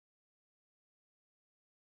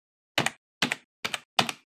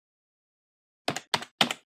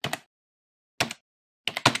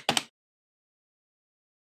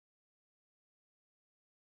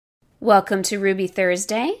Welcome to Ruby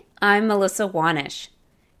Thursday. I'm Melissa Wanish.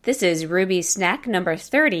 This is Ruby Snack number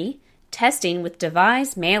 30, Testing with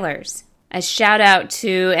Devise Mailers. A shout out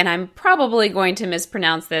to, and I'm probably going to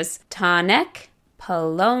mispronounce this, Tanek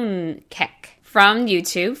Palonkek from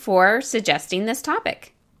YouTube for suggesting this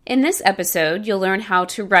topic. In this episode, you'll learn how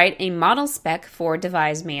to write a model spec for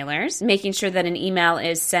Devise mailers, making sure that an email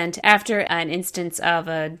is sent after an instance of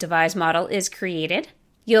a Devise model is created.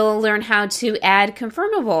 You'll learn how to add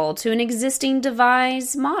confirmable to an existing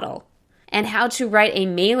Devise model, and how to write a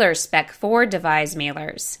mailer spec for Devise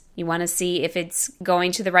mailers. You want to see if it's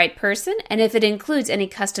going to the right person and if it includes any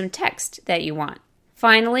custom text that you want.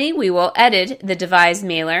 Finally, we will edit the Devise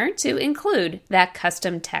mailer to include that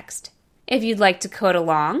custom text. If you'd like to code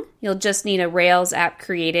along, you'll just need a Rails app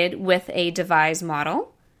created with a Devise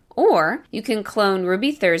model, or you can clone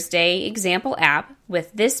Ruby Thursday example app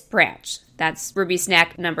with this branch. That's Ruby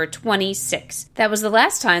Snack number 26. That was the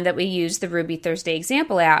last time that we used the Ruby Thursday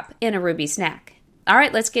example app in a Ruby Snack. All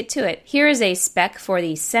right, let's get to it. Here is a spec for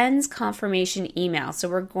the sends confirmation email. So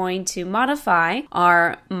we're going to modify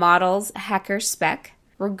our model's hacker spec.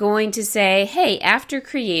 We're going to say, hey, after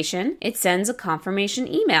creation, it sends a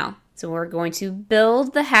confirmation email. So we're going to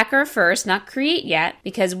build the hacker first, not create yet,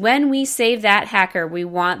 because when we save that hacker, we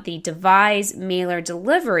want the Devise mailer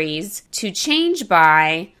deliveries to change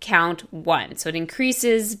by count 1. So it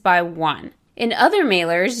increases by 1. In other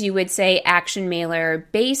mailers, you would say action mailer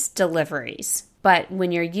base deliveries. But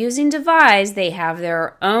when you're using Devise, they have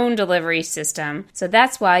their own delivery system. So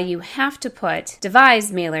that's why you have to put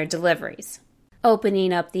Devise mailer deliveries.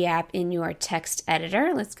 Opening up the app in your text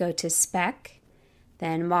editor, let's go to Spec.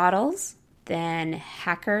 Then models, then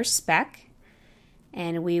hacker spec,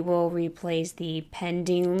 and we will replace the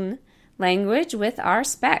pending language with our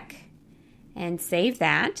spec and save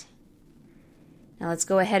that. Now let's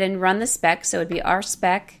go ahead and run the spec. So it would be our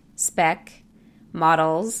spec,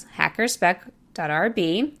 models, hacker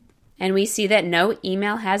spec.rb, and we see that no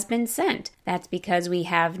email has been sent. That's because we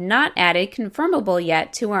have not added confirmable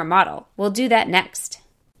yet to our model. We'll do that next.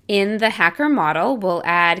 In the hacker model, we'll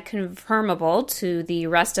add confirmable to the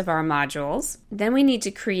rest of our modules. Then we need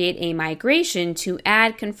to create a migration to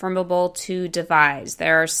add confirmable to Devise.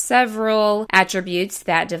 There are several attributes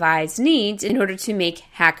that Devise needs in order to make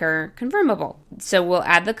hacker confirmable. So we'll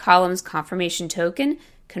add the columns confirmation token,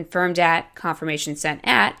 confirmed at, confirmation sent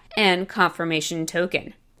at, and confirmation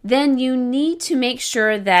token. Then you need to make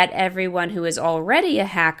sure that everyone who is already a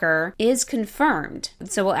hacker is confirmed.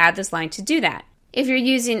 So we'll add this line to do that. If you're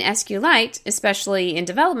using SQLite, especially in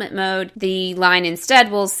development mode, the line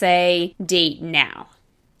instead will say date now.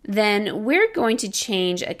 Then we're going to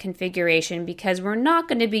change a configuration because we're not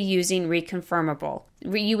going to be using reconfirmable.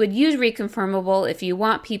 You would use reconfirmable if you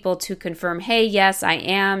want people to confirm, hey, yes, I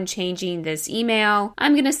am changing this email.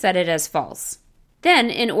 I'm going to set it as false. Then,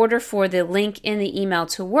 in order for the link in the email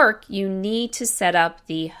to work, you need to set up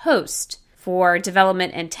the host. For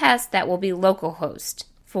development and test, that will be localhost.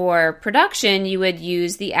 For production, you would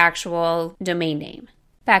use the actual domain name.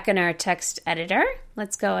 Back in our text editor,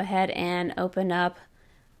 let's go ahead and open up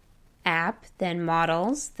app, then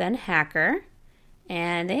models, then hacker.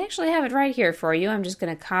 And they actually have it right here for you. I'm just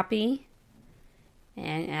going to copy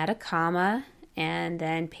and add a comma and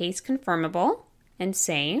then paste confirmable and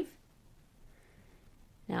save.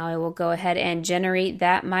 Now I will go ahead and generate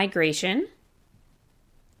that migration.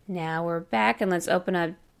 Now we're back and let's open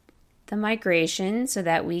up the migration so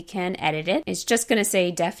that we can edit it. It's just going to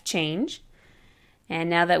say def change. And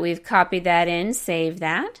now that we've copied that in, save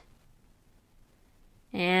that.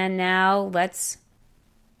 And now let's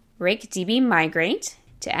rake db migrate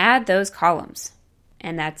to add those columns.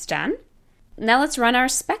 And that's done. Now let's run our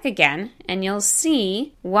spec again, and you'll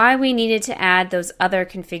see why we needed to add those other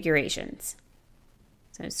configurations.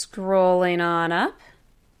 So scrolling on up,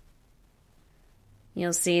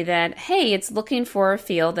 you'll see that, hey, it's looking for a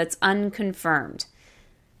field that's unconfirmed.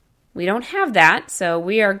 We don't have that, so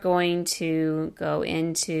we are going to go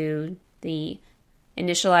into the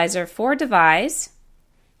initializer for Devise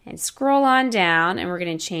and scroll on down, and we're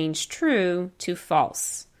going to change true to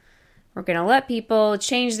false. We're going to let people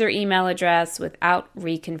change their email address without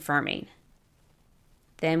reconfirming.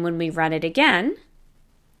 Then when we run it again,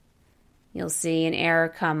 you'll see an error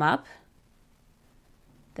come up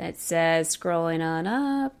that says, scrolling on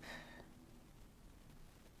up,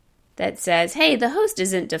 that says, hey, the host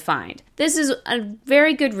isn't defined. This is a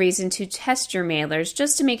very good reason to test your mailers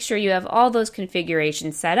just to make sure you have all those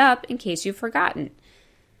configurations set up in case you've forgotten.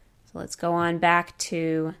 So let's go on back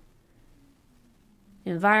to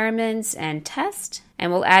environments and test,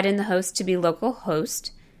 and we'll add in the host to be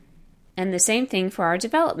localhost, and the same thing for our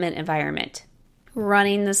development environment.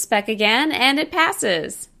 Running the spec again, and it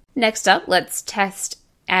passes. Next up, let's test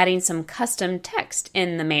adding some custom text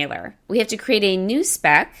in the mailer. We have to create a new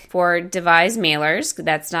spec for Devise mailers.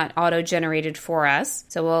 That's not auto-generated for us.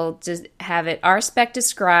 So we'll just have it our spec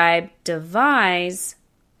describe Devise :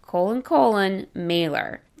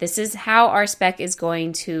 mailer. This is how our spec is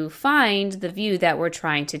going to find the view that we're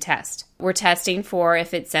trying to test. We're testing for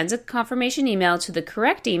if it sends a confirmation email to the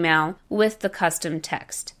correct email with the custom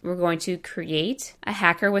text. We're going to create a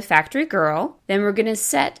hacker with factory girl. Then we're going to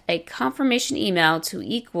set a confirmation email to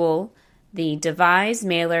equal the Devise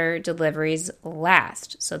mailer deliveries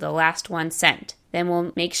last, so the last one sent. Then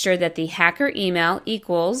we'll make sure that the hacker email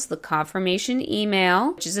equals the confirmation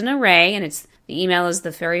email, which is an array, and the email is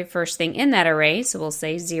the very first thing in that array, so we'll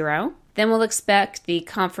say 0. Then we'll expect the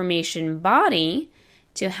confirmation body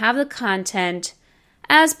to have the content,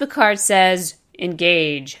 as Picard says,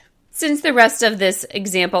 engage. Since the rest of this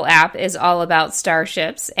example app is all about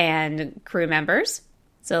starships and crew members,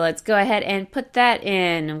 so let's go ahead and put that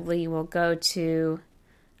in. We will go to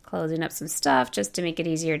closing up some stuff just to make it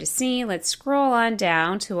easier to see. Let's scroll on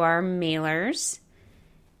down to our mailers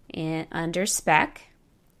and under spec.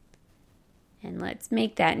 And let's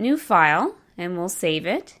make that new file, and we'll save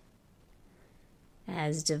it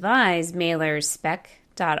as Devise mailers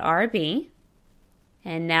spec.rb.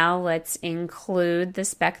 And now let's include the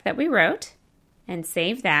spec that we wrote and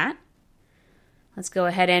save that. Let's go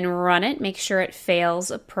ahead and run it, make sure it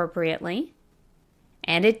fails appropriately.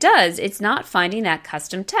 And it does. It's not finding that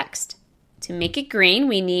custom text. To make it green,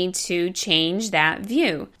 we need to change that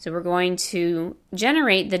view. So we're going to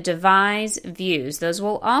generate the Devise views. Those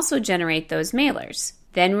will also generate those mailers.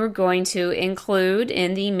 Then we're going to include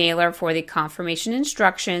in the mailer for the confirmation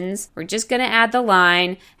instructions, we're just going to add the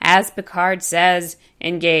line, as Picard says,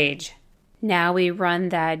 engage. Now we run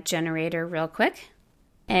that generator real quick.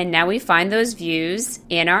 And now we find those views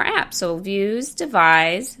in our app. So views,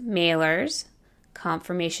 Devise, mailers,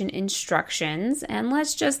 confirmation instructions, and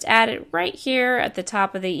let's just add it right here at the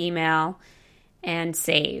top of the email and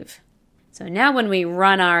save. So now when we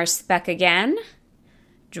run our spec again,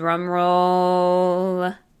 drum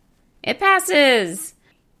roll, it passes.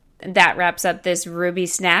 That wraps up this Ruby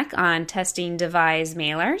snack on testing Devise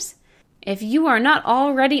mailers. If you are not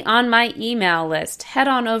already on my email list, head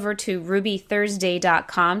on over to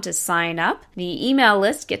rubythursday.com to sign up. The email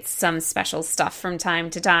list gets some special stuff from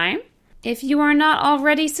time to time. If you are not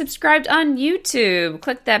already subscribed on YouTube,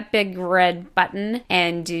 click that big red button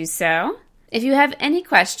and do so. If you have any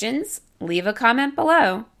questions, leave a comment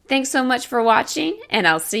below. Thanks so much for watching, and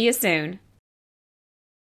I'll see you soon.